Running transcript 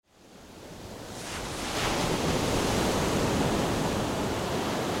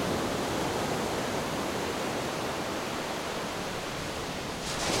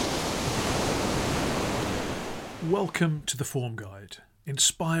Welcome to the Form Guide,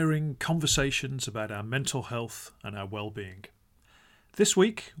 inspiring conversations about our mental health and our well-being. This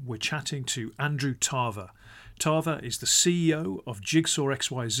week we're chatting to Andrew Tarver. Tarver is the CEO of Jigsaw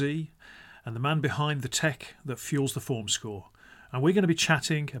XYZ and the man behind the tech that fuels the Form Score. And we're going to be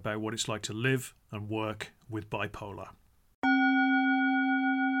chatting about what it's like to live and work with bipolar.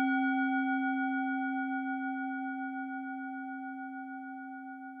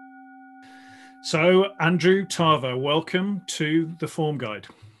 So, Andrew Tarver, welcome to the Form Guide.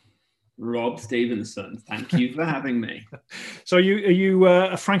 Rob Stevenson, thank you for having me. So, are you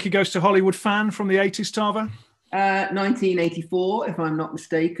a Frankie Goes to Hollywood fan from the 80s, Tarver? 1984, if I'm not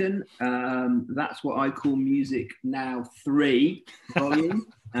mistaken. That's what I call Music Now 3 volume.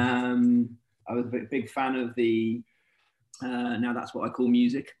 I was a big fan of the Now That's What I Call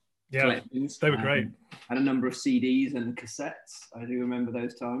Music. Yeah, they were great. Had a number of CDs and cassettes. I do remember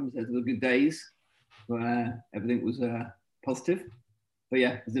those times. Those were the good days where everything was positive. But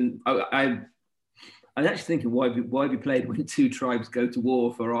yeah, I was actually thinking, why have you played When Two Tribes Go to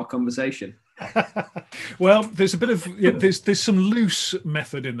War for our conversation? Well, there's a bit of there's some loose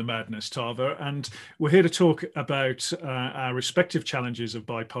method in the madness, Tarver, and we're here to talk about our respective challenges of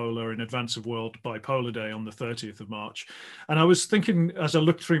bipolar in advance of World Bipolar Day on the 30th of March. And I was thinking, as I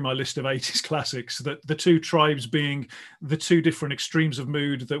looked through my list of 80s classics, that the two tribes being the two different extremes of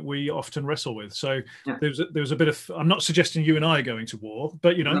mood that we often wrestle with. So yeah. There's a bit of, I'm not suggesting you and I are going to war,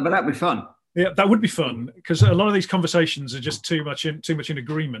 but but that'd be fun. Yeah, that would be fun because a lot of these conversations are just too much in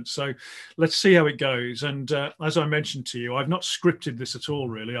agreement. So let's see how it goes. And as I mentioned to you, I've not scripted this at all,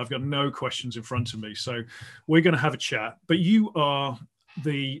 really. I've got no questions in front of me. So we're going to have a chat. But you are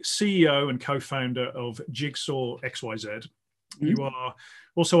the CEO and co-founder of Jigsaw XYZ. Mm-hmm. You are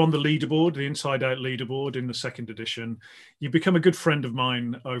also on the leaderboard, the Inside Out leaderboard in the second edition. You've become a good friend of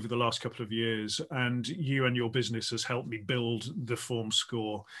mine over the last couple of years, and you and your business has helped me build the Form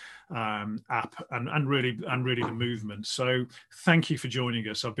Score app and really the movement. So thank you for joining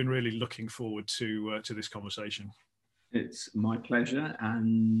us. I've been really looking forward to this conversation. It's my pleasure,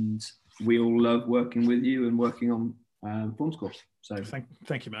 and we all love working with you and working on Form Score. So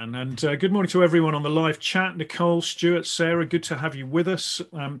thank you, man. And good morning to everyone on the live chat. Nicole, Stuart, Sarah, good to have you with us.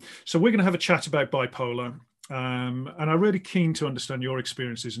 So we're going to have a chat about bipolar. And I'm really keen to understand your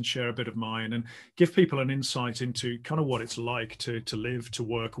experiences and share a bit of mine and give people an insight into kind of what it's like to live, to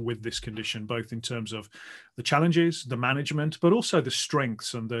work with this condition, both in terms of the challenges, the management, but also the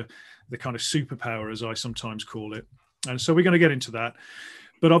strengths and the kind of superpower, as I sometimes call it. And so we're going to get into that.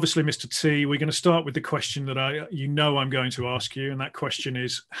 But obviously, Mr. T, we're going to start with the question that I'm going to ask you. And that question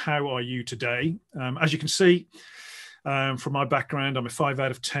is, how are you today? As you can see, from my background, I'm a 5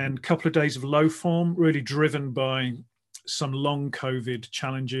 out of 10, couple of days of low form, really driven by some long COVID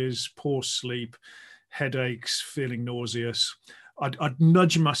challenges, poor sleep, headaches, feeling nauseous. I'd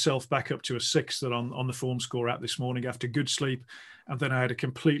nudge myself back up to a 6 on the Form Score app this morning after good sleep. And then I had a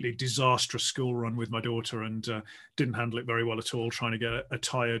completely disastrous school run with my daughter and didn't handle it very well at all, trying to get a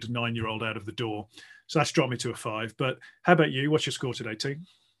tired 9-year-old out of the door. So that's dropped me to a 5. But how about you? What's your score today, T?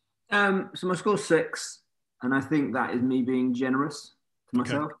 So my score's 6. And I think that is me being generous to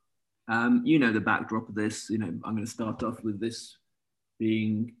myself. Okay. You know the backdrop of this. You know, I'm going to start off with this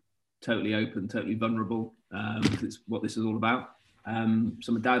being totally open, totally vulnerable, because it's what this is all about.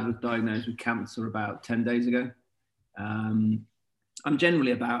 So my dad was diagnosed with cancer about 10 days ago. I'm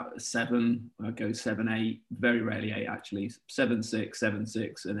generally about a 7. I go 7, 8, very rarely 8 actually. 7, 6, 7,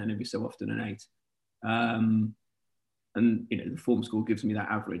 6, and then every so often an 8. And, you know, the Form Score gives me that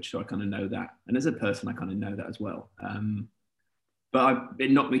average, so I kind of know that. And as a person, I kind of know that as well. But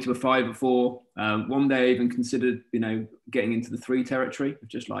it knocked me to a 5 or 4. One day I even considered, you know, getting into the 3 territory, of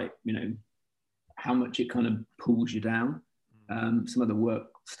just like, you know, how much it kind of pulls you down. Some of the work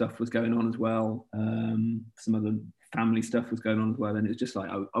stuff was going on as well. Some of the family stuff was going on as well. And it was just like,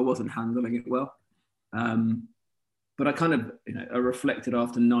 I wasn't handling it well. But I kind of, you know, I reflected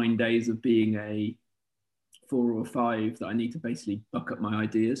after 9 days of being a 4 or 5 that I need to basically buck up my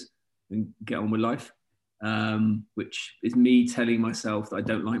ideas and get on with life, which is me telling myself that I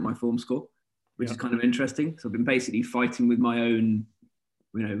don't like my Form Score, which is kind of interesting. So I've been basically fighting with my own,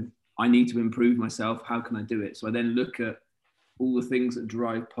 you know, I need to improve myself. How can I do it? So I then look at all the things that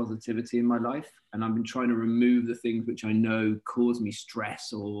drive positivity in my life, and I've been trying to remove the things which I know cause me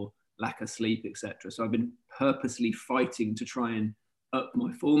stress or lack of sleep, etc. So I've been purposely fighting to try and up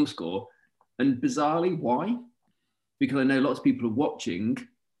my Form Score. And bizarrely, why? Because I know lots of people are watching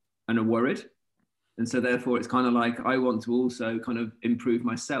and are worried. And so therefore it's kind of like, I want to also kind of improve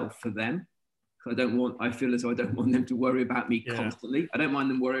myself for them. So I feel as though I don't want them to worry about me constantly. I don't mind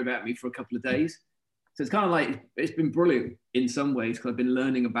them worry about me for a couple of days. So it's kind of like, it's been brilliant in some ways, because I've been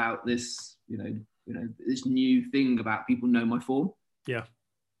learning about this, this new thing about people know my form. Yeah.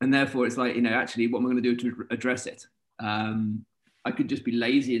 And therefore it's like, actually what am I going to do to address it? I could just be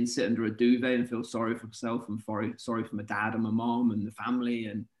lazy and sit under a duvet and feel sorry for myself and sorry for my dad and my mom and the family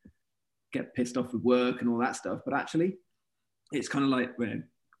and get pissed off with work and all that stuff. But actually it's kind of like,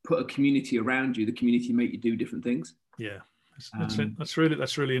 put a community around you, the community make you do different things. Yeah. That's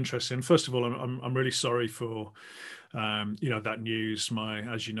really interesting. First of all, I'm really sorry for that news.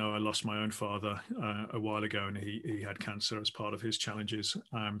 As you know, I lost my own father a while ago, and he had cancer as part of his challenges.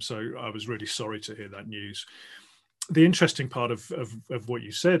 So I was really sorry to hear that news. The interesting part of what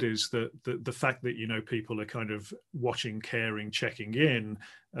you said is that the fact that people are kind of watching, caring, checking in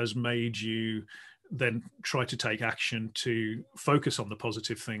has made you then try to take action to focus on the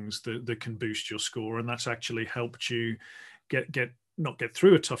positive things that can boost your score, and that's actually helped you not get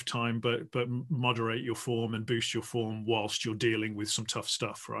through a tough time, but moderate your form and boost your form whilst you're dealing with some tough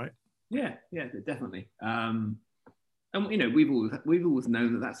stuff, right? Yeah, definitely. And we've always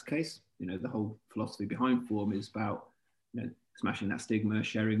known that that's the case. The whole philosophy behind form is about smashing that stigma,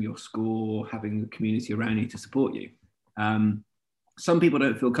 sharing your score, having the community around you to support you. Some people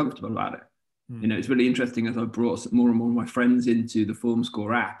don't feel comfortable about it. It's really interesting, as I've brought more and more of my friends into the Form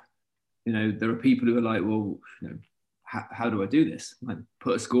Score app. There are people who are like, well, how do I do this? Like,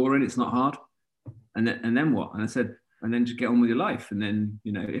 put a score in, it's not hard. And then what? And I said, and then just get on with your life. And then,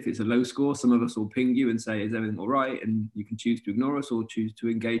 if it's a low score, some of us will ping you and say, is everything all right? And you can choose to ignore us or choose to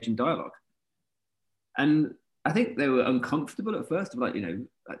engage in dialogue. And I think they were uncomfortable at first. Like,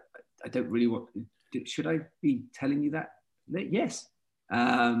 I don't really want, should I be telling you that? Yes.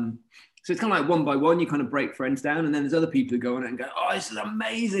 So it's kind of like one by one, you kind of break friends down, and then there's other people who go on it and go, oh, this is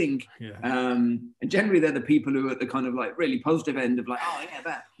amazing. Yeah. And generally they're the people who are at the kind of like really positive end of like, oh yeah,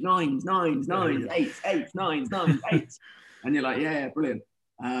 that nines, eights, nines, eights. And you're like, yeah, brilliant.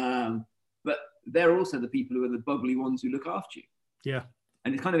 But they're also the people who are the bubbly ones who look after you. Yeah.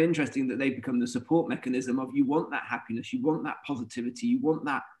 And it's kind of interesting that they become the support mechanism of, you want that happiness, you want that positivity, you want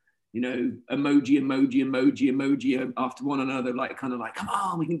that, emoji after one another, like kind of like, come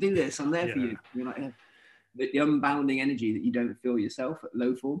on, we can do this. I'm there for you. You're like, the unbounding energy that you don't feel yourself at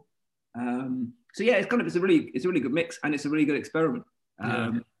low form. So yeah, it's a really good mix, and it's a really good experiment.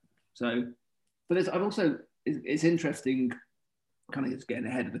 So, but it's interesting, kind of just getting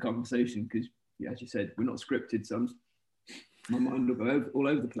ahead of the conversation, because as you said, we're not scripted, so my mind will go all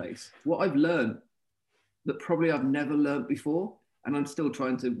over the place. What I've learned that probably I've never learned before, and I'm still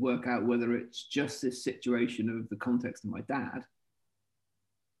trying to work out whether it's just this situation of the context of my dad,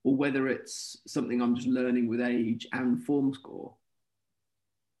 or whether it's something I'm just learning with age and form score.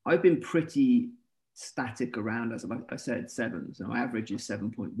 I've been pretty static around, as I said, 7. So my average is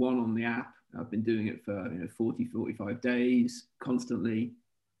 7.1 on the app. I've been doing it for 45 days constantly.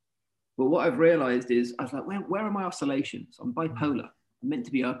 But what I've realized is, I was like, where are my oscillations? I'm bipolar. I'm meant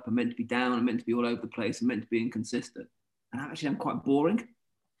to be up, I'm meant to be down, I'm meant to be all over the place, I'm meant to be inconsistent. And actually, I'm quite boring.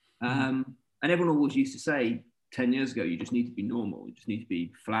 And everyone always used to say 10 years ago, you just need to be normal. You just need to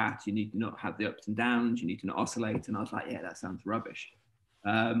be flat. You need to not have the ups and downs. You need to not oscillate. And I was like, yeah, that sounds rubbish.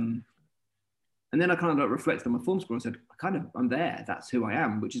 And then I kind of like reflected on my form score and said, I'm there. That's who I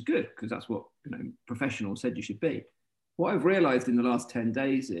am, which is good, because that's what professionals said you should be. What I've realized in the last 10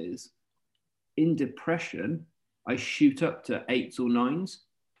 days is, in depression, I shoot up to 8s or 9s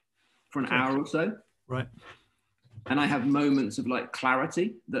for an hour or so. Right. And I have moments of like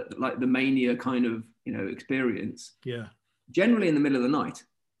clarity, that like the mania kind of, experience. Yeah. Generally in the middle of the night,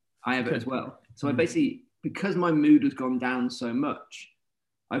 I have it as well. So I basically, because my mood has gone down so much,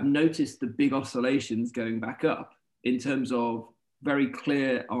 I've noticed the big oscillations going back up in terms of very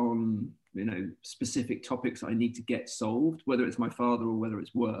clear on, specific topics I need to get solved, whether it's my father or whether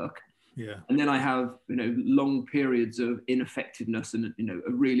it's work. Yeah. And then I have, long periods of ineffectiveness and,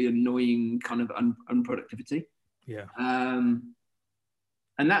 a really annoying kind of unproductivity. Yeah.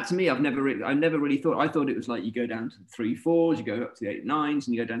 And that, to me, I never really thought. I thought it was like you go down to the 3 4s, you go up to the 8 9s,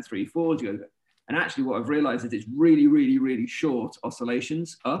 and you go down to 3 4s. And actually, what I've realised is it's really, really, really short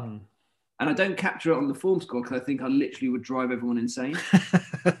oscillations up. And I don't capture it on the form score, because I think I literally would drive everyone insane.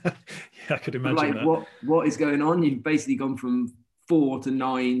 Yeah, I could imagine like, that. What is going on? You've basically gone from 4 to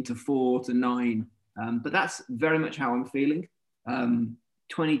 9 to 4 to 9. But that's very much how I'm feeling.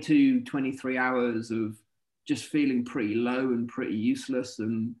 22, 23 hours of just feeling pretty low and pretty useless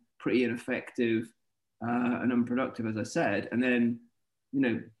and pretty ineffective and unproductive, as I said. And then,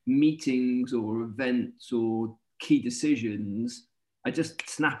 meetings or events or key decisions, I just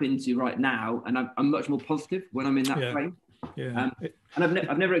snap into right now, and I'm much more positive when I'm in that frame. Yeah. And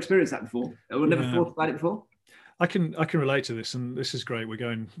I've never experienced that before. I've never thought about it before. I can relate to this, and this is great. We're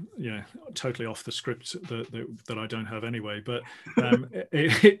going, totally off the script that I don't have anyway. But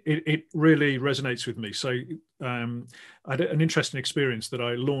it really resonates with me. So I had an interesting experience that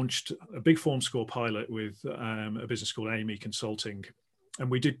I launched a big form score pilot with a business called Amy Consulting, and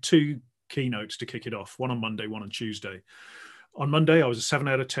we did 2 keynotes to kick it off. One on Monday, one on Tuesday. On Monday, I was a 7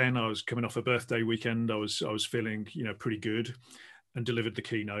 out of 10. I was coming off a birthday weekend. I was feeling pretty good, and delivered the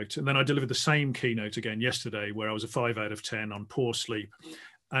keynote. And then I delivered the same keynote again yesterday, where I was a 5 out of 10 on poor sleep.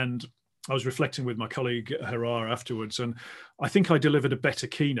 And I was reflecting with my colleague Harar afterwards, and I think I delivered a better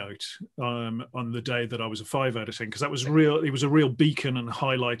keynote on the day that I was a 5 out of 10, because that was real. It was a real beacon and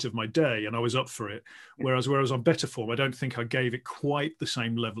highlight of my day, and I was up for it. Whereas on better form, I don't think I gave it quite the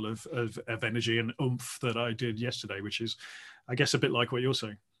same level of energy and oomph that I did yesterday, which is, I guess, a bit like what you're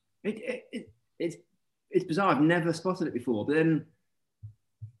saying. It's bizarre. I've never spotted it before. But then,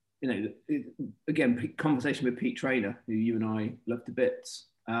 again, conversation with Pete Traynor, who you and I love to bits.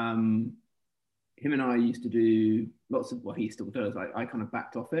 Him and I used to do lots of, well, he still does. I kind of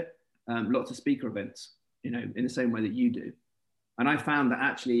backed off it. Lots of speaker events, in the same way that you do. And I found that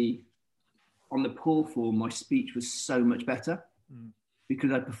actually on the poor form, my speech was so much better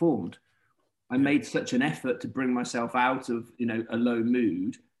because I performed. I made such an effort to bring myself out of, a low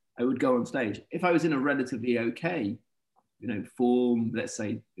mood. I would go on stage. If I was in a relatively okay form, let's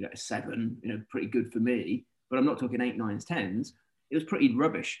say, 7, pretty good for me, but I'm not talking 8, 9s, 10s. It was pretty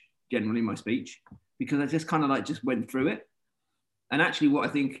rubbish, generally, my speech, because I just kind of just went through it. And actually what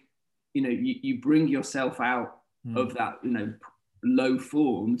I think, you bring yourself out of that, low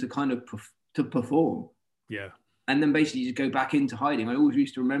form to kind of to perform. Yeah. And then basically you go back into hiding. I always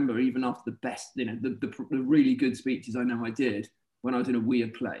used to remember, even after the best, the really good speeches I know I did when I was in a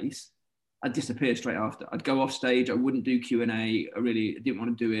weird place, I'd disappear straight after. I'd go off stage. I wouldn't do Q&A. I didn't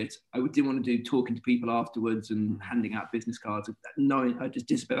want to do it. didn't want to do talking to people afterwards and handing out business cards. No, I'd just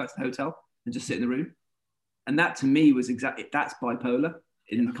disappear back to the hotel and just sit in the room. And that to me was that's bipolar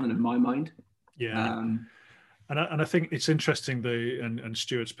in kind of my mind. Yeah. And I think it's interesting, and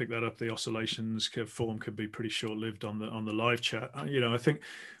Stuart's picked that up, the oscillations form could be pretty short-lived on the live chat. I think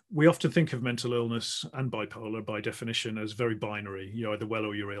we often think of mental illness and bipolar by definition as very binary. You're either well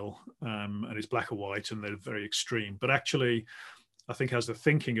or you're ill, and it's black or white, and they're very extreme. But actually, I think as the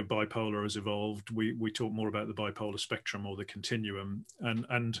thinking of bipolar has evolved, we talk more about the bipolar spectrum or the continuum,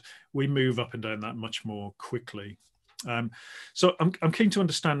 and we move up and down that much more quickly. So I'm keen to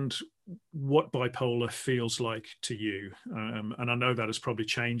understand what bipolar feels like to you, and I know that has probably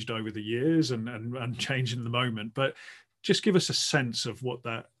changed over the years and changed in the moment, but just give us a sense of what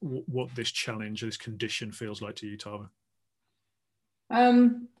this challenge, this condition feels like to you, Tarver.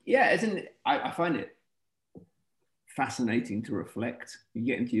 I find it fascinating to reflect. You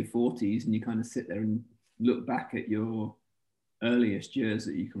get into your 40s and you kind of sit there and look back at your earliest years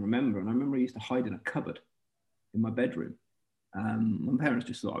that you can remember. And I remember I used to hide in a cupboard in my bedroom. My parents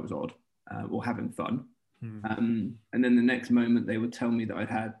just thought I was odd or having fun. And then the next moment they would tell me that I'd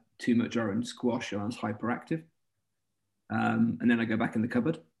had too much orange squash and I was hyperactive. And then I go back in the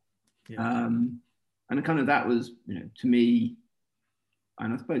cupboard. Yeah. And kind of that was, to me,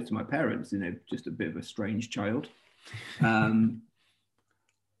 and I suppose to my parents, just a bit of a strange child. And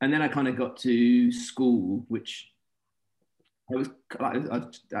then I kind of got to school, which I was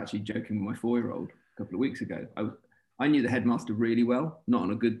actually joking with my 4-year-old a couple of weeks ago. I knew the headmaster really well, not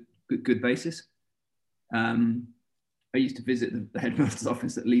on a good basis. I used to visit the headmaster's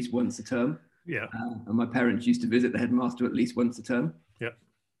office at least once a term. Yeah. And my parents used to visit the headmaster at least once a term. Yeah.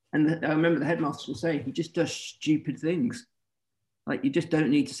 And I remember the headmaster saying, he just does stupid things. Like, you just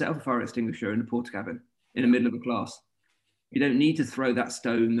don't need to set up a fire extinguisher in the porter cabin in the middle of a class. You don't need to throw that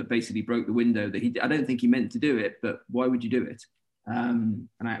stone that basically broke the window. I don't think he meant to do it, but why would you do it? And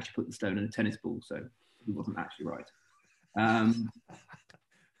I actually put the stone in a tennis ball, so he wasn't actually right.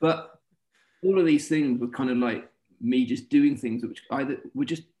 But all of these things were kind of like me just doing things which either were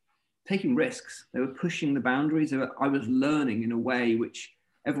just taking risks. They were pushing the boundaries. I was learning in a way which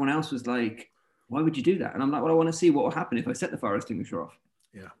everyone else was like, why would you do that? And I'm like, well, I want to see what will happen if I set the fire extinguisher off.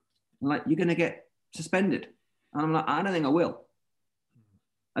 Yeah. I'm like, you're going to get suspended. And I'm like, I don't think I will.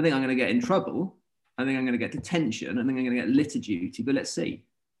 I think I'm going to get in trouble. I think I'm going to get detention. I think I'm going to get litter duty, but let's see.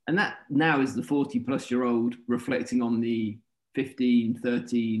 And that now is the 40-plus-year-old reflecting on the 15,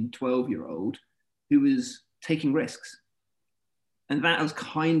 13, 12-year-old who was taking risks. And that has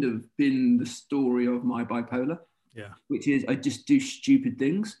kind of been the story of my bipolar, which is I just do stupid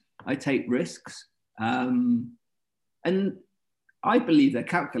things. I take risks. And I believe they're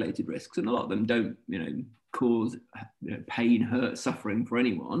calculated risks, and a lot of them don't, cause pain, hurt, suffering for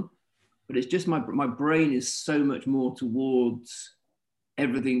anyone. But it's just my brain is so much more towards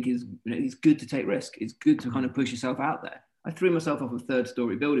everything is, it's good to take risk. It's good to kind of push yourself out there. I threw myself off a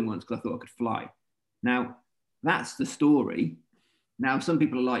 3rd-story building once because I thought I could fly. Now, that's the story. Now, some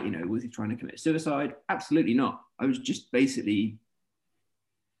people are like, was he trying to commit suicide? Absolutely not. I was just basically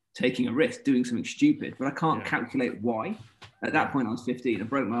taking a risk, doing something stupid, but I can't calculate why. At that point, I was 15. I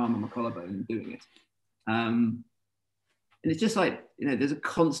broke my arm and my collarbone doing it. And it's just like, there's a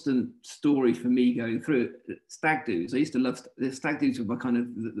constant story for me going through it. Stag do's. I used to love the stag do's were my kind of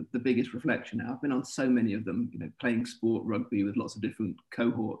the biggest reflection now. I've been on so many of them, playing sport, rugby with lots of different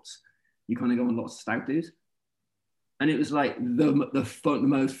cohorts. You kind of go on lots of stag do's. And it was like the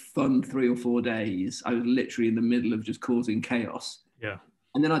most fun 3 or 4 days. I was literally in the middle of just causing chaos. Yeah.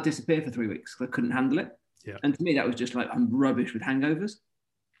 And then I'd disappear for 3 weeks because I couldn't handle it. Yeah. And to me, that was just like, I'm rubbish with hangovers.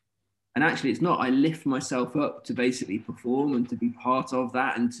 And actually, it's not. I lift myself up to basically perform and to be part of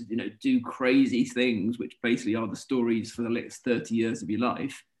that and to, do crazy things, which basically are the stories for the next 30 years of your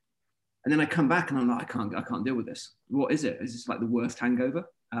life. And then I come back and I'm like, I can't deal with this. What is it? Is this like the worst hangover?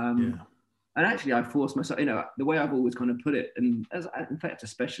 And actually, I forced myself, the way I've always kind of put it, and as in fact, a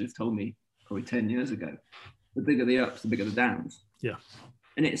specialist told me probably 10 years ago, the bigger the ups, the bigger the downs. Yeah.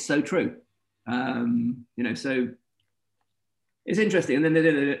 And it's so true. So it's interesting. And then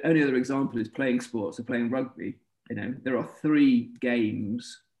the only other example is playing sports, so playing rugby. There are 3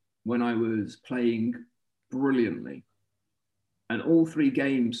 games when I was playing brilliantly. And all 3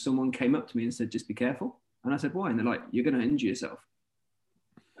 games, someone came up to me and said, just be careful. And I said, why? And they're like, you're going to injure yourself.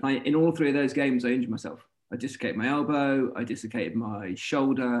 And in all 3 of those games, I injured myself. I dislocated my elbow, I dislocated my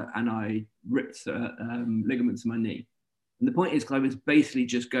shoulder, and I ripped ligaments in my knee. And the point is, because I was basically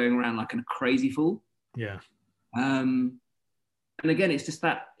just going around like a crazy fool. Yeah. And again, it's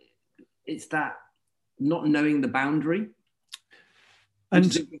that not knowing the boundary.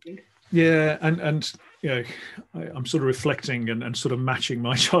 And I'm sort of reflecting and sort of matching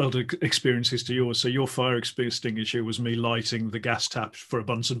my childhood experiences to yours. So your fire extinguisher was me lighting the gas tap for a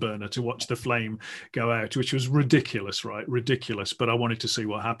Bunsen burner to watch the flame go out, which was ridiculous, right? Ridiculous. But I wanted to see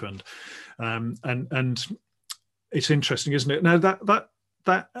what happened. And it's interesting, isn't it? Now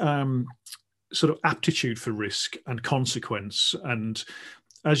that sort of aptitude for risk and consequence, and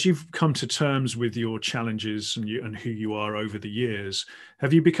as you've come to terms with your challenges and who you are over the years,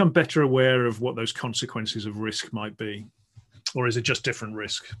 have you become better aware of what those consequences of risk might be? Or is it just different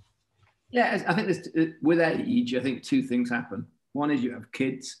risk? Yeah, I think with age, I think 2 things happen. One is you have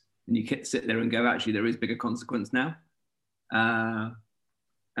kids and you sit there and go, actually, there is bigger consequence now. And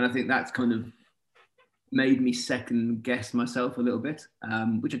I think that's kind of made me second guess myself a little bit,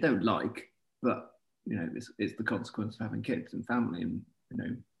 which I don't like, but it's the consequence of having kids and family and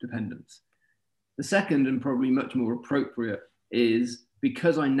dependence. The second, and probably much more appropriate, is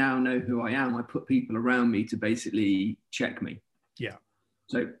because I now know who I am, I put people around me to basically check me. Yeah.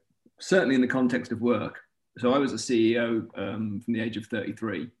 So certainly in the context of work. So I was a CEO from the age of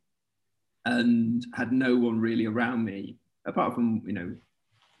 33 and had no one really around me, apart from,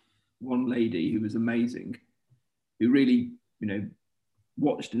 one lady who was amazing, who really,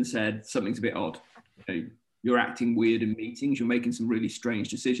 watched and said, something's a bit odd. You're acting weird in meetings. You're making some really strange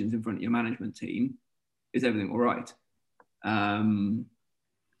decisions in front of your management team. Is everything all right? I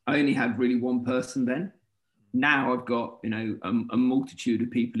only had really one person then. Now I've got, a multitude of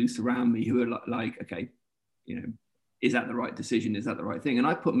people who surround me who are like, okay, is that the right decision? Is that the right thing? And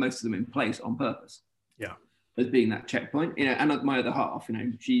I put most of them in place on purpose. Yeah. As being that checkpoint, and my other half,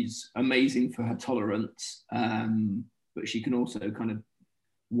 she's amazing for her tolerance, but she can also kind of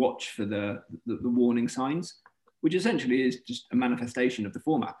watch for the warning signs, which essentially is just a manifestation of the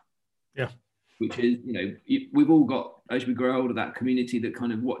format. Yeah. Which is, we've all got, as we grow older, that community that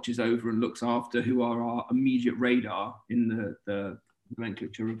kind of watches over and looks after who are our immediate radar in the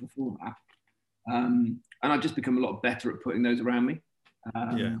nomenclature of the format. And I've just become a lot better at putting those around me.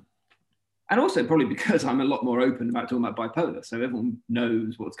 And also probably because I'm a lot more open about talking about bipolar. So everyone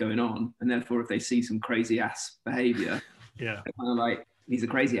knows what's going on. And therefore, if they see some crazy ass behavior, they're kind of like, he's a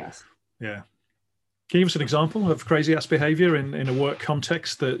crazy ass. Yeah. Can you give us an example of crazy ass behavior in a work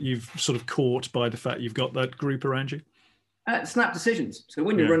context that you've sort of caught by the fact you've got that group around you? Snap decisions. So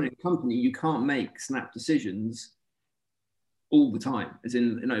when you're running a company, you can't make snap decisions all the time. As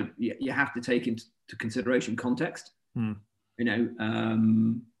in, you have to take into consideration context. And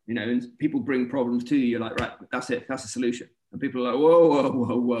people bring problems to you. You're like, right, that's it. That's a solution. And people are like,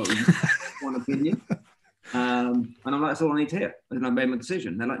 whoa. One opinion. And I'm like, that's all I need to hear. And I made my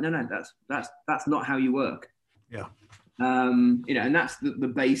decision. They're like, no, that's not how you work. Yeah. And that's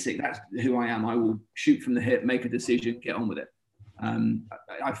the basic. That's who I am. I will shoot from the hip, make a decision, get on with it.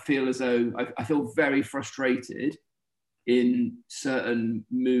 I feel as though I feel very frustrated in certain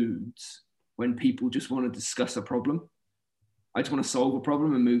moods when people just want to discuss a problem. I just want to solve a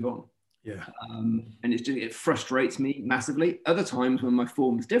problem and move on. Yeah. And it frustrates me massively. Other times when my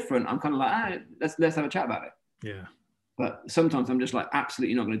form's different, I'm kind of like, let's have a chat about it. Yeah. But sometimes I'm just like,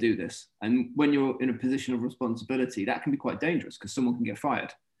 absolutely not going to do this. And when you're in a position of responsibility, that can be quite dangerous because someone can get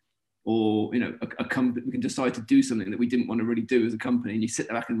fired, or a company we can decide to do something that we didn't want to really do as a company, and you sit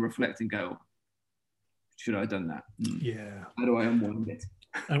back and reflect and go, should I have done that? Yeah. How do I unwind it?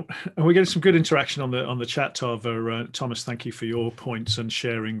 And we're getting some good interaction on the chat, Tarver. Thomas, thank you for your points and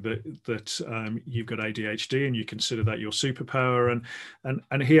sharing that you've got ADHD and you consider that your superpower.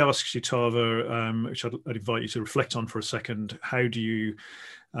 And he asks you, Tarver, which I'd invite you to reflect on for a second. How do you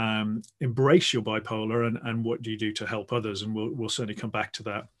embrace your bipolar, and what do you do to help others? And we'll certainly come back to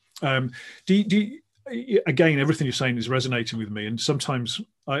that. Again, everything you're saying is resonating with me, and sometimes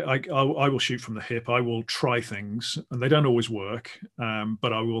I will shoot from the hip. I will try things, and they don't always work,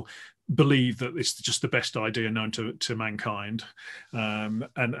 but I will believe that it's just the best idea known to mankind,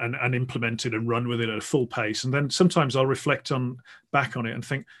 and implement it and run with it at a full pace. And then sometimes I'll reflect back on it and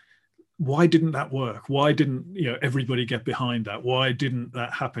think, why didn't that work? Why didn't everybody get behind that? Why didn't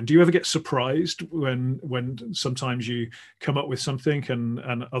that happen? Do you ever get surprised when sometimes you come up with something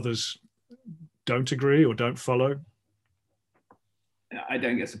and others don't agree or don't follow? I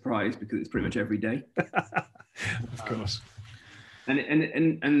don't get surprised because it's pretty much every day. Of course.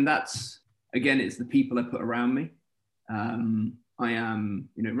 And that's, again, it's the people I put around me. I am,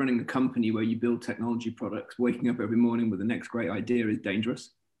 running a company where you build technology products. Waking up every morning with the next great idea is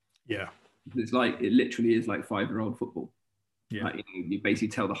dangerous. Yeah. It literally is like 5-year-old football. Yeah. Like, you basically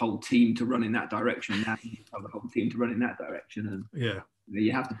tell the whole team to run in that direction. Now you tell the whole team to run in that direction. And yeah.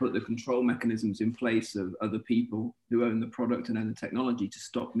 You have to put the control mechanisms in place of other people who own the product and own the technology to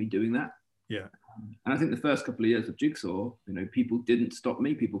stop me doing that. Yeah. And I think the first couple of years of Jigsaw, people didn't stop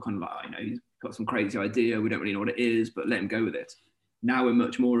me. People kind of like, he's got some crazy idea. We don't really know what it is, but let him go with it. Now we're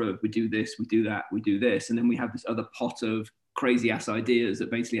much more of, we do this, we do that, we do this. And then we have this other pot of crazy ass ideas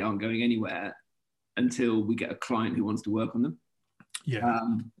that basically aren't going anywhere until we get a client who wants to work on them. Yeah.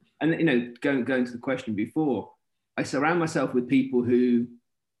 And, going to the question before, I surround myself with people who,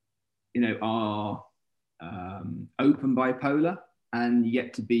 are open bipolar and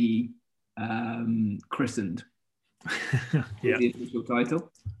yet to be christened. Yeah. The official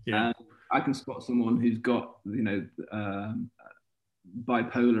title. Yeah. I can spot someone who's got,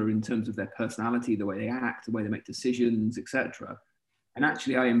 bipolar in terms of their personality, the way they act, the way they make decisions, etc. And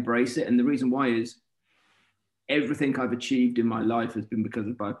actually, I embrace it. And the reason why is everything I've achieved in my life has been because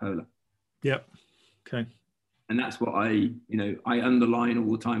of bipolar. Yep. Okay. And that's what I underline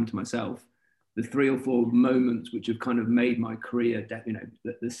all the time to myself. The 3 or 4 moments which have kind of made my career,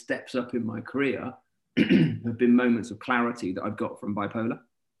 the steps up in my career have been moments of clarity that I've got from bipolar.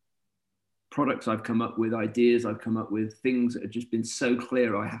 Products I've come up with, ideas I've come up with, things that have just been so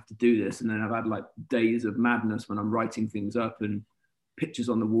clear, I have to do this. And then I've had like days of madness when I'm writing things up and pictures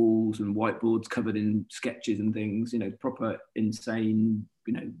on the walls and whiteboards covered in sketches and things, proper insane,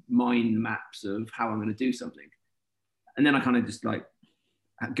 mind maps of how I'm going to do something. And then I kind of just like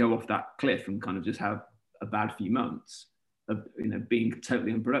go off that cliff and kind of just have a bad few months of, being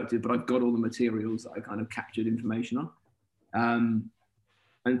totally unproductive, but I've got all the materials that I kind of captured information on.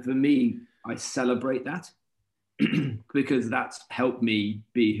 And for me, I celebrate that because that's helped me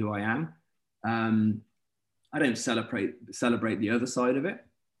be who I am. I don't celebrate the other side of it,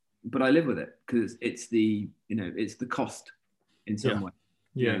 but I live with it because it's the cost in some way.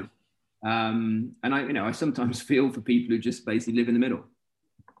 Yeah. And I sometimes feel for people who just basically live in the middle.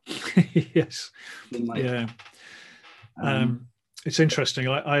 Yes. Yeah. It's interesting.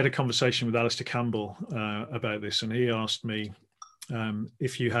 I had a conversation with Alistair Campbell about this, and he asked me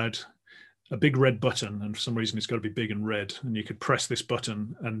if you had a big red button, and for some reason it's got to be big and red, and you could press this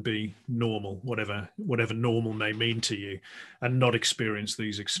button and be normal, whatever normal may mean to you, and not experience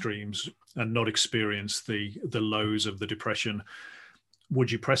these extremes and not experience the lows of the depression,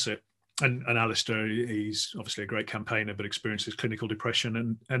 would you press it? And Alistair, he's obviously a great campaigner, but experiences clinical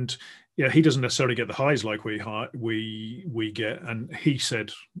depression, and he doesn't necessarily get the highs like we get. And he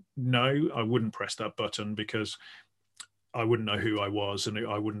said, no, I wouldn't press that button because I wouldn't know who I was, and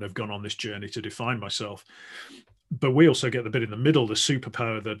I wouldn't have gone on this journey to define myself. But we also get the bit in the middle, the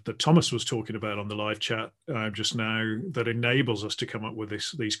superpower that Thomas was talking about on the live chat just now, that enables us to come up with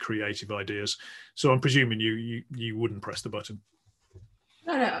these creative ideas. So I'm presuming you wouldn't press the button.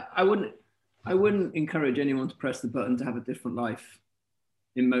 No, I wouldn't. I wouldn't encourage anyone to press the button to have a different life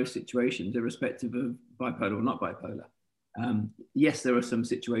in most situations, irrespective of bipolar or not bipolar. Yes, there are some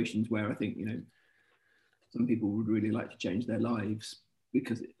situations where I think, some people would really like to change their lives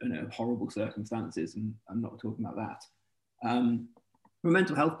because, horrible circumstances, and I'm not talking about that. From a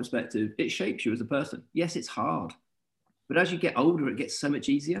mental health perspective, it shapes you as a person. Yes, it's hard, but as you get older, it gets so much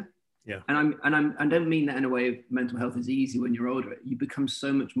easier. Yeah. And I don't mean that in a way of mental health is easy when you're older. You become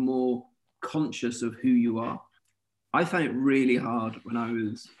so much more conscious of who you are. I found it really hard when I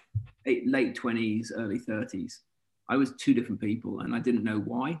was late 20s, early 30s. I was two different people and I didn't know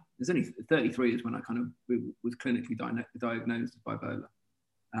why. There's only 33 is when I kind of was clinically diagnosed as bipolar.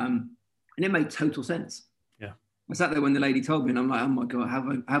 And it made total sense. Yeah. I sat there when the lady told me and I'm like, oh my God,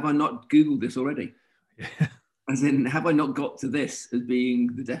 have I not Googled this already? Yeah. As in, have I not got to this as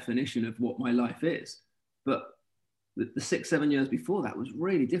being the definition of what my life is? But the 6-7 years before that was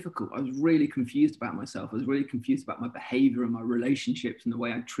really difficult. I was really confused about myself. I was really confused about my behavior and my relationships and the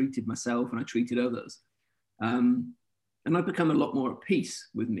way I treated myself and I treated others. And I've become a lot more at peace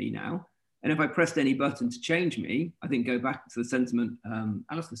with me now. And if I pressed any button to change me, I think go back to the sentiment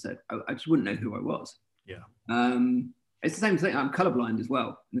Alistair said, I just wouldn't know who I was. Yeah. It's the same thing. I'm colorblind as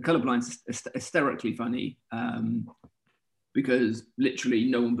well. And the colorblind's hysterically funny because literally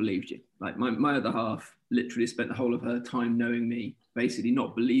no one believed you. Like my other half literally spent the whole of her time knowing me, basically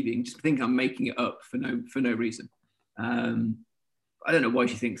not believing, just think I'm making it up for no reason. I don't know why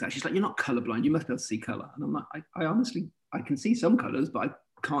she thinks that. She's like, you're not colorblind. You must be able to see color. And I'm like, I honestly, I can see some colors, but I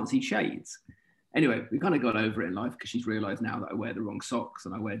can't see shades. Anyway, we kind of got over it in life because she's realized now that I wear the wrong socks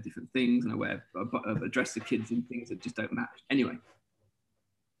and I wear different things and I dress the kids in things that just don't match. Anyway,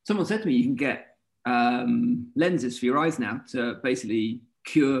 someone said to me, you can get lenses for your eyes now to basically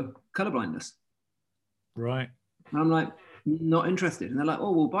cure colorblindness. Right. And I'm like, not interested. And they're like,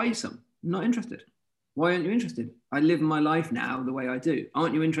 oh, we'll buy you some. Not interested. Why aren't you interested? I live my life now the way I do.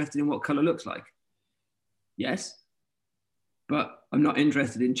 Aren't you interested in what color looks like? Yes. But I'm not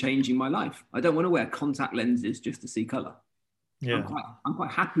interested in changing my life. I don't want to wear contact lenses just to see color. Yeah. I'm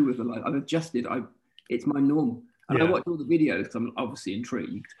quite happy with the life. I've adjusted. It's my norm. And yeah. I watch all the videos because I'm obviously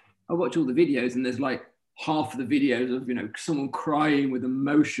intrigued. I watch all the videos and there's like half of the videos of, someone crying with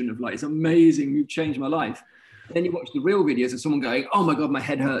emotion of like, it's amazing. You've changed my life. Then you watch the real videos of someone going, oh my God, my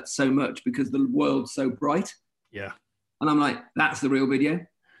head hurts so much because the world's so bright. Yeah. And I'm like, that's the real video.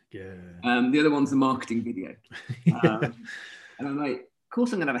 Yeah. The other one's the marketing video. Yeah. And I'm like, of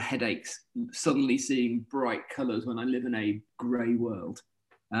course I'm going to have headaches suddenly seeing bright colors when I live in a gray world.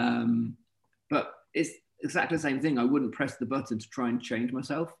 But it's exactly the same thing. I wouldn't press the button to try and change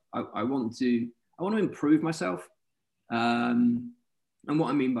myself. I want to improve myself. And what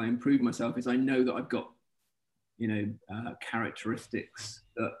I mean by improve myself is I know that I've got, characteristics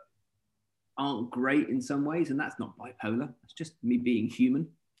that aren't great in some ways. And that's not bipolar. It's just me being human.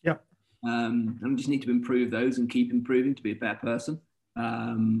 Yeah. And I just need to improve those and keep improving to be a better person.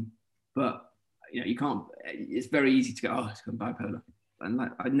 But you can't. It's very easy to go, oh, it's bipolar, and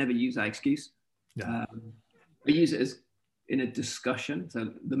I'd never use that excuse. Yeah. I use it as in a discussion.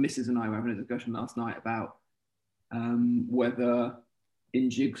 So the missus and I were having a discussion last night about whether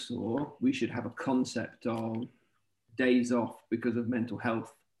in Jigsaw we should have a concept of days off because of mental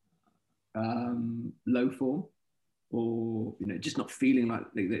health, low form, or just not feeling like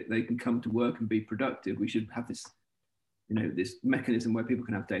they can come to work and be productive. We should have this this mechanism where people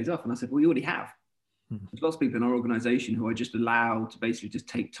can have days off. And I said, well, you already have. There's lots of people in our organization who are just allowed to basically just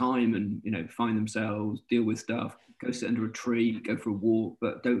take time and find themselves, deal with stuff, go sit under a tree, go for a walk,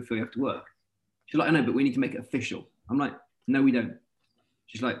 but don't feel you have to work. She's like, I know, but we need to make it official. I'm like, no, we don't.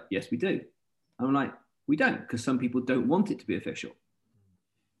 She's like, yes, we do. I'm like, we don't, because some people don't want it to be official.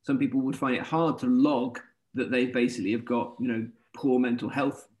 Some people would find it hard to log that they basically have got, poor mental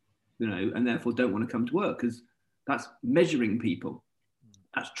health, and therefore don't want to come to work, because that's measuring people.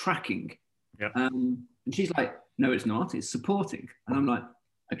 That's tracking. Yep. And she's like, no, it's not. It's supporting. And I'm like,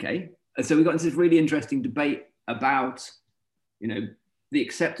 okay. And so we got into this really interesting debate about, the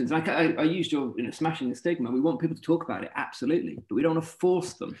acceptance. Like I used your, smashing the stigma. We want people to talk about it, absolutely, but we don't want to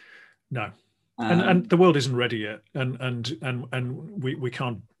force them. No. And the world isn't ready yet, and we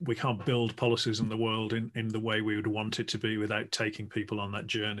can't build policies in the world in the way we would want it to be without taking people on that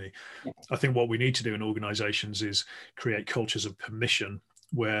journey. Yeah. I think what we need to do in organizations is create cultures of permission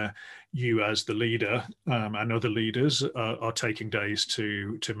where you as the leader and other leaders are taking days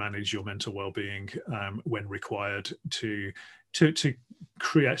to manage your mental well-being when required to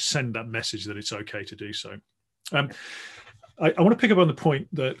send that message that it's okay to do so. I want to pick up on the point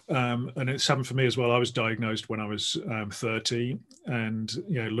that, and it's happened for me as well. I was diagnosed when I was 30, and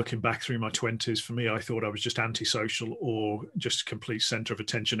looking back through my 20s, for me, I thought I was just antisocial or just complete centre of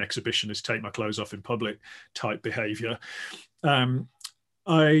attention exhibitionist, take my clothes off in public type behaviour.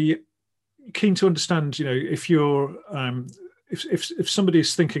 I keen to understand, if you're if somebody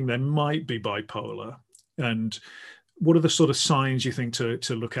is thinking they might be bipolar, and what are the sort of signs you think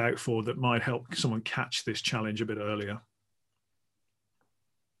to look out for that might help someone catch this challenge a bit earlier?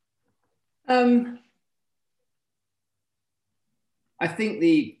 I think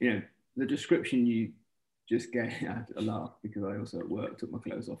the description you just gave, I had a laugh because I also at work took my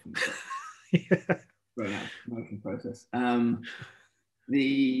clothes off and Yeah. Right out motion process. I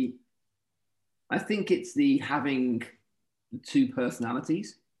think it's the having the two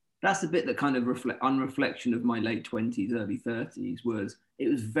personalities. That's the bit that kind of on reflection of my late 20s, early 30s, was it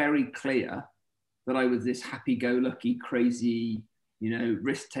was very clear that I was this happy-go-lucky, crazy,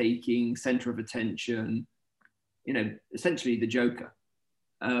 risk-taking, center of attention, essentially the Joker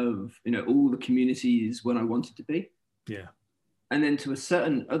of, all the communities when I wanted to be. Yeah. And then to a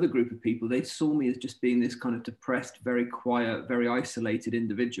certain other group of people, they saw me as just being this kind of depressed, very quiet, very isolated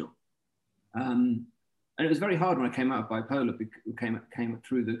individual. And it was very hard when I came out of bipolar, came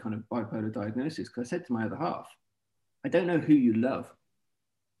through the kind of bipolar diagnosis, because I said to my other half, I don't know who you love.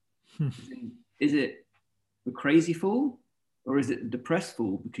 Is it the crazy fool or is it the depressed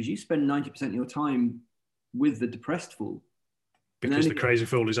fool? Because you spend 90% of your time with the depressed fool. Because the crazy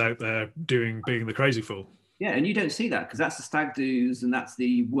fool is out there being the crazy fool. Yeah, and you don't see that because that's the stag do's and that's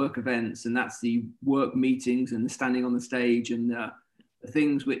the work events and that's the work meetings and the standing on the stage and the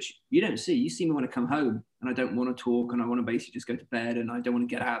things which you don't see. You see me when I come home and I don't want to talk and I want to basically just go to bed and I don't want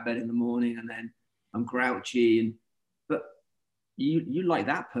to get out of bed in the morning and then I'm grouchy. But you like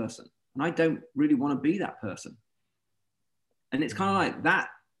that person and I don't really want to be that person. And it's kind of like that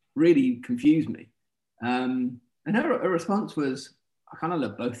really confused me. And her response was, I kind of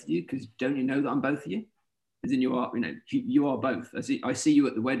love both of you because don't you know that I'm both of you? As in you are both. I see you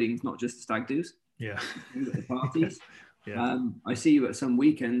at the weddings, not just the stag do's. Yeah. At the parties. Yeah. I see you at some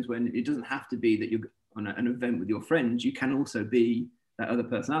weekends when it doesn't have to be that you're on an event with your friends. You can also be that other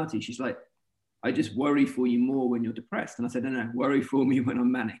personality. She's like, I just worry for you more when you're depressed. And I said, no, worry for me when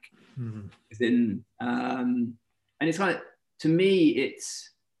I'm manic. Mm-hmm. And it's like, to me,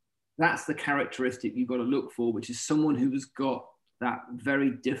 that's the characteristic you've got to look for, which is someone who has got that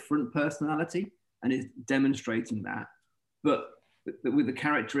very different personality and is demonstrating that, but with the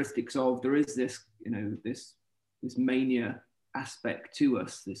characteristics of there is this, this mania aspect to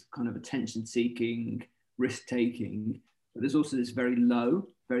us, this kind of attention-seeking, risk-taking, but there's also this very low,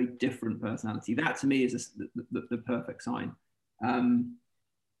 very different personality. That to me is the perfect sign, and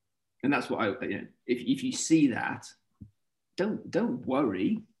that's what if you see that, don't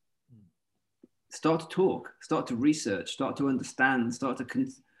worry. Start to talk, start to research, start to understand, start to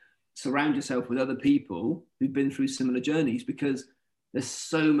surround yourself with other people who've been through similar journeys, because there's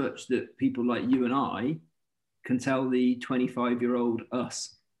so much that people like you and I can tell the 25-year-old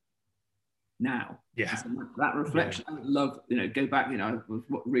us now. Yeah. So that reflection, yeah. I would love, go back, I was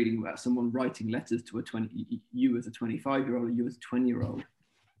reading about someone writing letters to you as a 25-year-old or you as a 20-year-old.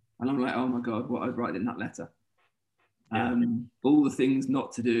 And I'm like, oh my God, what I'd write in that letter. Yeah. All the things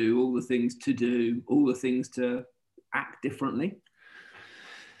not to do, all the things to do, all the things to act differently.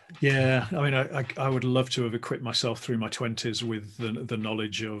 Yeah, I mean, I would love to have equipped myself through my 20s with the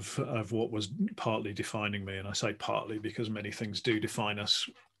knowledge of what was partly defining me. And I say partly because many things do define us.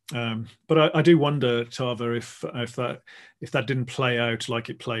 But I do wonder, Tarver, if that didn't play out like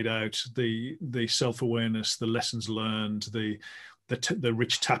it played out, the self-awareness, the lessons learned, the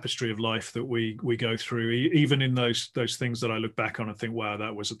rich tapestry of life that we go through, even in those things that I look back on and think, wow,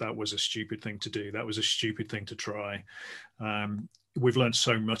 that was a stupid thing to do. That was a stupid thing to try. We've learned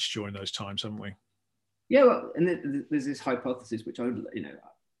so much during those times, haven't we? Yeah, well, and there's this hypothesis which I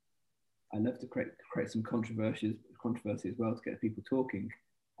love to create some controversy as well to get people talking.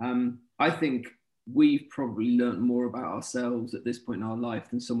 I think we've probably learned more about ourselves at this point in our life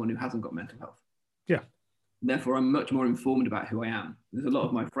than someone who hasn't got mental health. Yeah. Therefore, I'm much more informed about who I am. There's a lot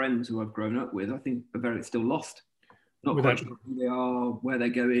of my friends who I've grown up with, I think, are very still lost. Not quite sure who they are, where they're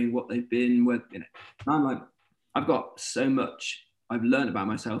going, what they've been. And I'm like, I've got so much I've learned about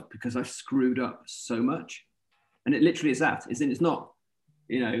myself because I've screwed up so much. And it literally is that. It's not,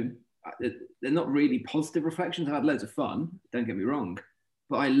 they're not really positive reflections. I've had loads of fun, don't get me wrong.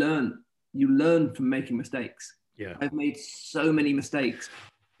 But you learn from making mistakes. Yeah. I've made so many mistakes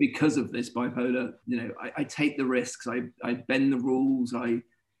because of this bipolar. I take the risks, I bend the rules, I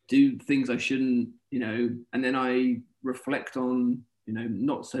do things I shouldn't, and then I reflect on,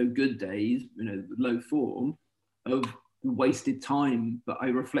 not so good days, low form of wasted time, but I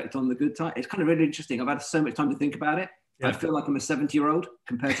reflect on the good time. It's kind of really interesting. I've had so much time to think about it. Yeah. I feel like I'm a 70-year-old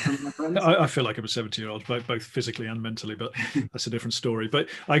compared to some of my friends. I feel like I'm a 70-year-old, both physically and mentally, but that's a different story. But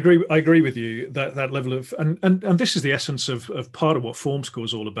I agree with you that level of, and this is the essence of part of what Form Score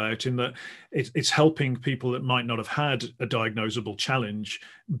is all about, in that it's helping people that might not have had a diagnosable challenge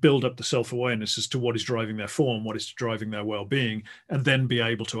build up the self-awareness as to what is driving their form, what is driving their well-being, and then be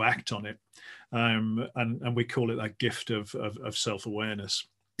able to act on it. And we call it that gift of self-awareness.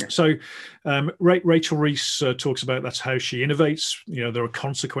 So Rachel Reese talks about that's how she innovates. There are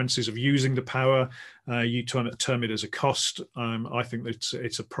consequences of using the power. You term it as a cost. I think that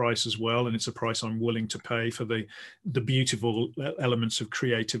it's a price as well, and it's a price I'm willing to pay for the beautiful elements of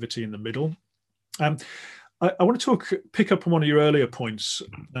creativity in the middle. I want to pick up on one of your earlier points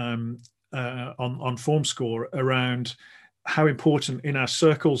on Form Score around how important in our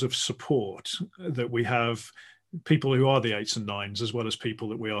circles of support that we have people who are the 8s and 9s, as well as people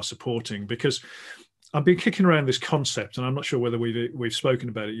that we are supporting, because I've been kicking around this concept, and I'm not sure whether we've spoken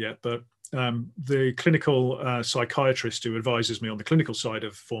about it yet, but the clinical psychiatrist who advises me on the clinical side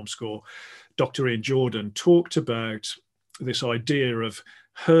of Form Score, Dr. Ian Jordan, talked about this idea of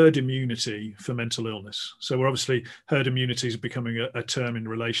herd immunity for mental illness. So we're obviously, herd immunity is becoming a term in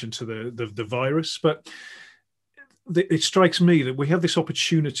relation to the virus, but it strikes me that we have this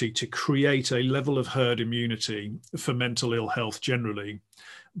opportunity to create a level of herd immunity for mental ill health generally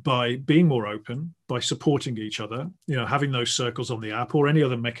by being more open, by supporting each other, having those circles on the app or any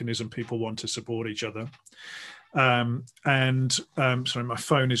other mechanism people want to support each other. Sorry, my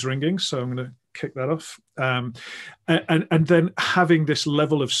phone is ringing, so I'm going to kick that off. And then having this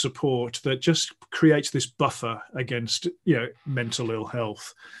level of support that just creates this buffer against, mental ill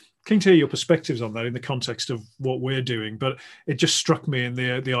health. Keen to hear your perspectives on that in the context of what we're doing, but it just struck me in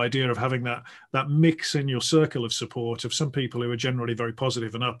the idea of having that mix in your circle of support of some people who are generally very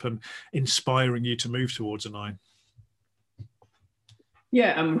positive and up and inspiring you to move towards a 9.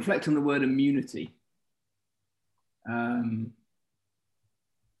 Yeah, and reflect on the word immunity. I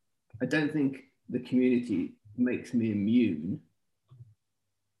don't think the community makes me immune.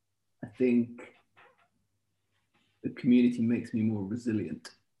 I think the community makes me more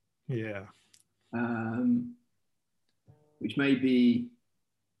resilient. Yeah. Which may be,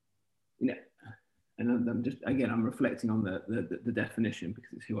 and I'm just, again, I'm reflecting on the definition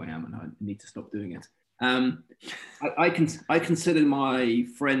because it's who I am and I need to stop doing it. I consider my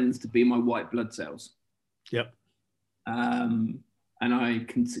friends to be my white blood cells. Yep. And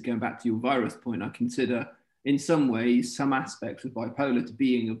going back to your virus point, I consider in some ways, some aspects of bipolar to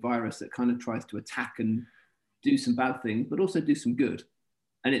being a virus that kind of tries to attack and do some bad things, but also do some good.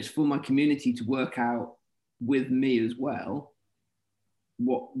 And it's for my community to work out with me as well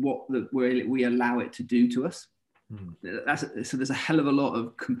what we allow it to do to us. So there's a hell of a lot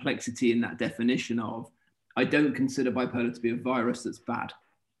of complexity in that definition of, I don't consider bipolar to be a virus that's bad.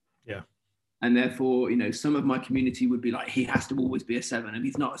 Yeah. And therefore, some of my community would be like, he has to always be a 7. If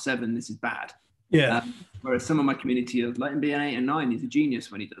he's not a 7, this is bad. Yeah. Whereas some of my community are let him be an 8 and 9. He's a genius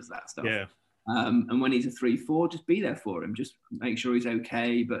when he does that stuff. Yeah. And when he's a 3-4, just be there for him. Just make sure he's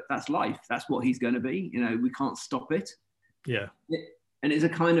okay. But that's life. That's what he's going to be. We can't stop it. Yeah. And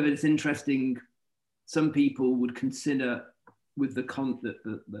it's interesting. Some people would consider with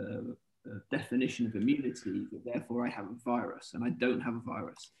the definition of immunity that therefore I have a virus, and I don't have a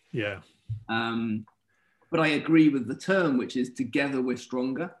virus. Yeah. But I agree with the term, which is together we're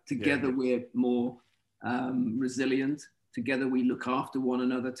stronger. Together we're more resilient. Together we look after one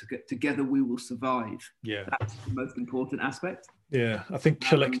another. Together we will survive. Yeah, that's the most important aspect. Yeah, I think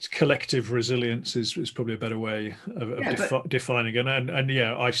collective resilience is probably a better way of defining it. And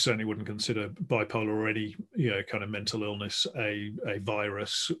yeah, I certainly wouldn't consider bipolar or any kind of mental illness a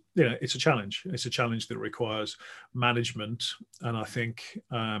virus. It's a challenge. It's a challenge that requires management, and I think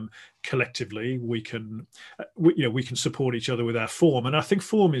collectively we can support each other with our form. And I think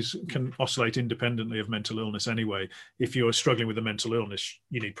form can oscillate independently of mental illness anyway. If you're struggling with a mental illness,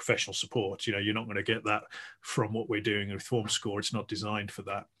 you need professional support. You're not going to get that from what we're doing with Form Score. It's not designed for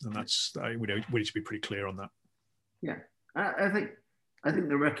that, and that's we need to be pretty clear on that. Yeah, I think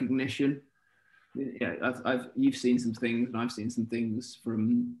the recognition. Yeah, you've seen some things, and I've seen some things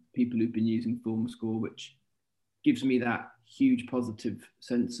from people who've been using Form Score, which gives me that huge positive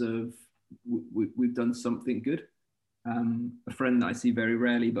sense of we've done something good. A friend that I see very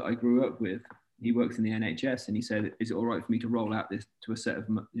rarely, but I grew up with, he works in the NHS, and he said, "Is it all right for me to roll out this to a set of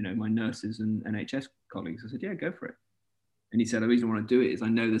my nurses and NHS colleagues?" I said, "Yeah, go for it." And he said, the reason I want to do it is I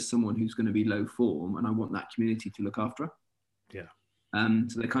know there's someone who's going to be low form and I want that community to look after her. Yeah.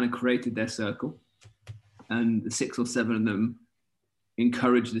 So they kind of created their circle, and the 6 or 7 of them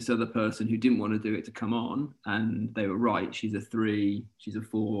encouraged this other person who didn't want to do it to come on. And they were right. She's a 3, she's a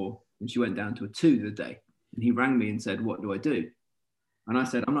 4, and she went down to a 2 the other day. And he rang me and said, what do I do? And I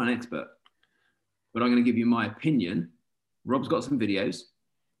said, I'm not an expert, but I'm going to give you my opinion. Rob's got some videos,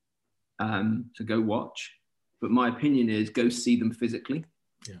 so go watch. But my opinion is go see them physically.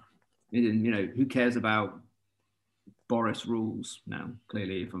 Yeah. And, you know, who cares about Boris rules now?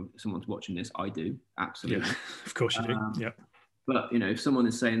 Clearly, if someone's watching this, I do. Absolutely. Yeah, of course you do. Yeah. But, you know, if someone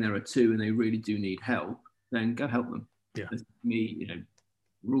is saying there are 2 and they really do need help, then go help them. Yeah. For me, you know,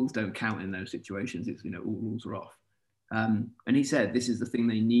 rules don't count in those situations. It's, you know, all rules are off. And he said this is the thing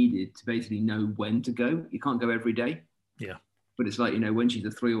they needed to basically know when to go. You can't go every day. Yeah. But it's like, you know, when she's a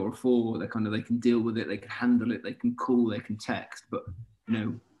 3 or a 4, they can deal with it, they can handle it, they can call, they can text. But, you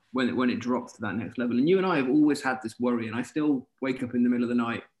know, when it drops to that next level, and you and I have always had this worry, and I still wake up in the middle of the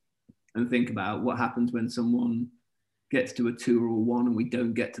night and think about what happens when someone gets to a 2 or a 1 and we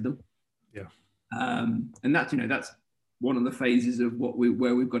don't get to them. Yeah. And that's, you know, that's one of the phases of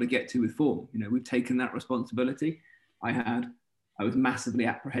where we've got to get to with form. You know, we've taken that responsibility. I was massively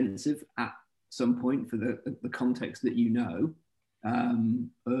apprehensive at some point for the context that, you know,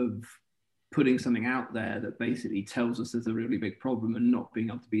 of putting something out there that basically tells us there's a really big problem and not being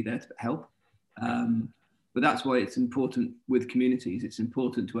able to be there to help. But that's why it's important with communities. It's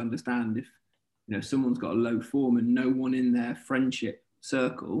important to understand if, you know, someone's got a low form and no one in their friendship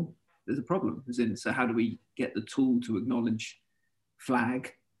circle, there's a problem. So how do we get the tool to acknowledge,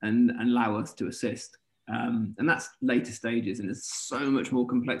 flag, and allow us to assist? And that's later stages, and there's so much more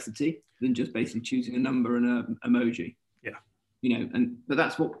complexity than just basically choosing a number and an emoji. Yeah. You know, but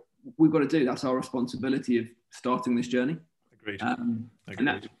that's what we've got to do. That's our responsibility of starting this journey. Agreed.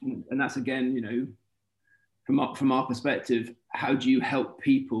 Agreed. And that's again, you know, from our perspective, how do you help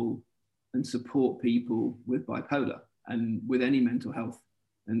people and support people with bipolar and with any mental health?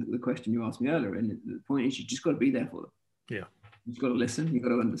 And the question you asked me earlier, and the point is, you just got to be there for them. Yeah. You've got to listen. You've got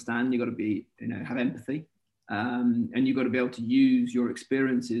to understand. You've got to be, you know, have empathy, and you've got to be able to use your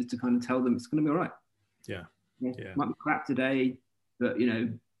experiences to kind of tell them it's going to be all right. Yeah. It might be crap today, but, you know,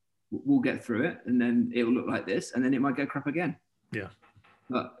 we'll get through it, and then it will look like this, and then it might go crap again. Yeah.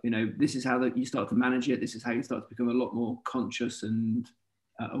 But, you know, this is how you start to manage it. This is how you start to become a lot more conscious and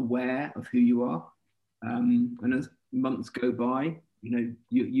aware of who you are. And as months go by, you know,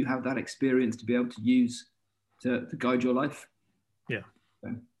 you have that experience to be able to use to guide your life. Yeah,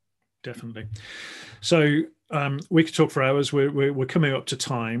 so. Definitely. So we could talk for hours. We're coming up to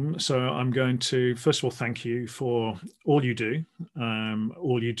time. So I'm going to, first of all, thank you for all you do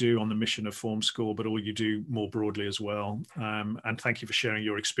on the mission of Form School, but all you do more broadly as well. And thank you for sharing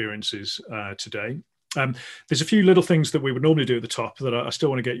your experiences today. There's a few little things that we would normally do at the top that I still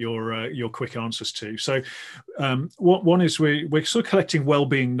want to get your quick answers to. So one is we're sort of collecting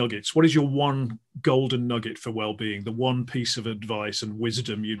well-being nuggets. What is your one golden nugget for well-being, the one piece of advice and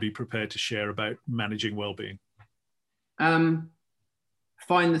wisdom you'd be prepared to share about managing well-being? Find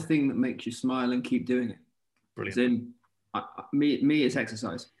the thing that makes you smile and keep doing it. Brilliant. As in, me, it's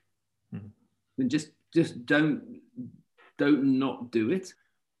exercise. And just don't not do it.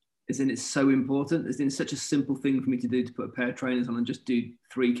 As in, it's so important. As in, it's such a simple thing for me to do, to put a pair of trainers on and just do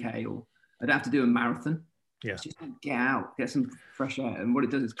 3K, or I'd have to do a marathon. Yeah. Just get out, get some fresh air. And what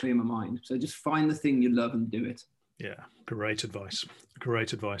it does is clear my mind. So just find the thing you love and do it. Yeah, great advice.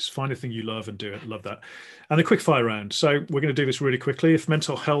 Great advice. Find a thing you love and do it. Love that. And a quick fire round. So we're going to do this really quickly. If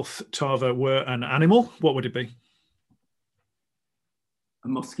mental health, Tarver, were an animal, what would it be? A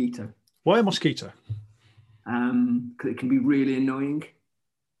mosquito. Why a mosquito? Because it can be really annoying.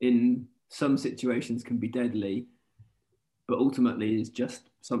 In some situations can be deadly, but ultimately is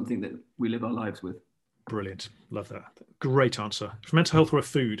just something that we live our lives with. Brilliant. Love that. Great answer. If mental health were a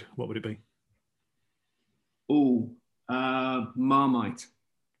food, what would it be? Oh, Marmite.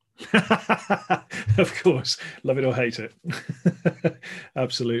 Of course. Love it or hate it.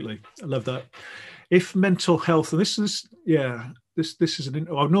 Absolutely. I love that. If mental health, and this is, this is I'd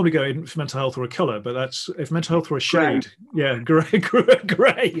normally go in for mental health or a color, but that's if mental health were a shade. Gray. Yeah,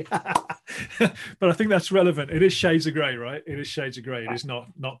 gray. But I think that's relevant. It is shades of gray, right? It is shades of gray. It is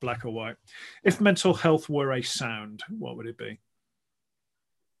not black or white. If mental health were a sound, what would it be?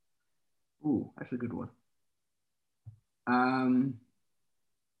 Oh, that's a good one.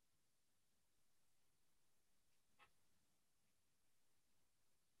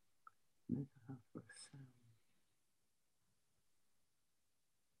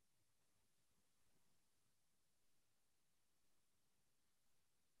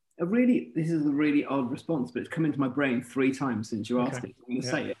 this is a really odd response, but it's come into my brain 3 times since you asked it. I'm going to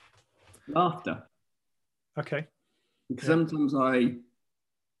say it. Laughter. Okay. Because sometimes I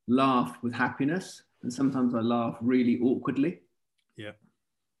laugh with happiness, and sometimes I laugh really awkwardly. Yeah.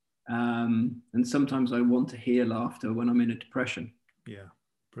 And sometimes I want to hear laughter when I'm in a depression. Yeah.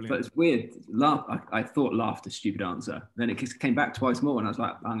 Brilliant. But it's weird. I thought laughter, stupid answer. Then it came back twice more, and I was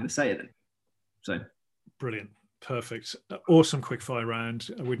like, I'm going to say it then. So brilliant. Perfect. Awesome quickfire round.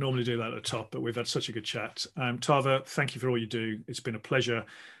 We'd normally do that at the top, but we've had such a good chat. Tarver, thank you for all you do. It's been a pleasure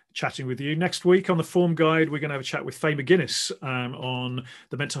chatting with you. Next week on the Form Guide, we're going to have a chat with Faye McGuinness on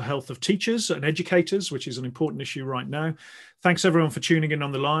the mental health of teachers and educators, which is an important issue right now. Thanks everyone for tuning in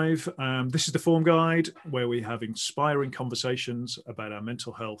on the live. This is the Form Guide, where we have inspiring conversations about our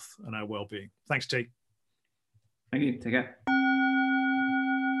mental health and our well-being. Thanks, T. Thank you. Take care.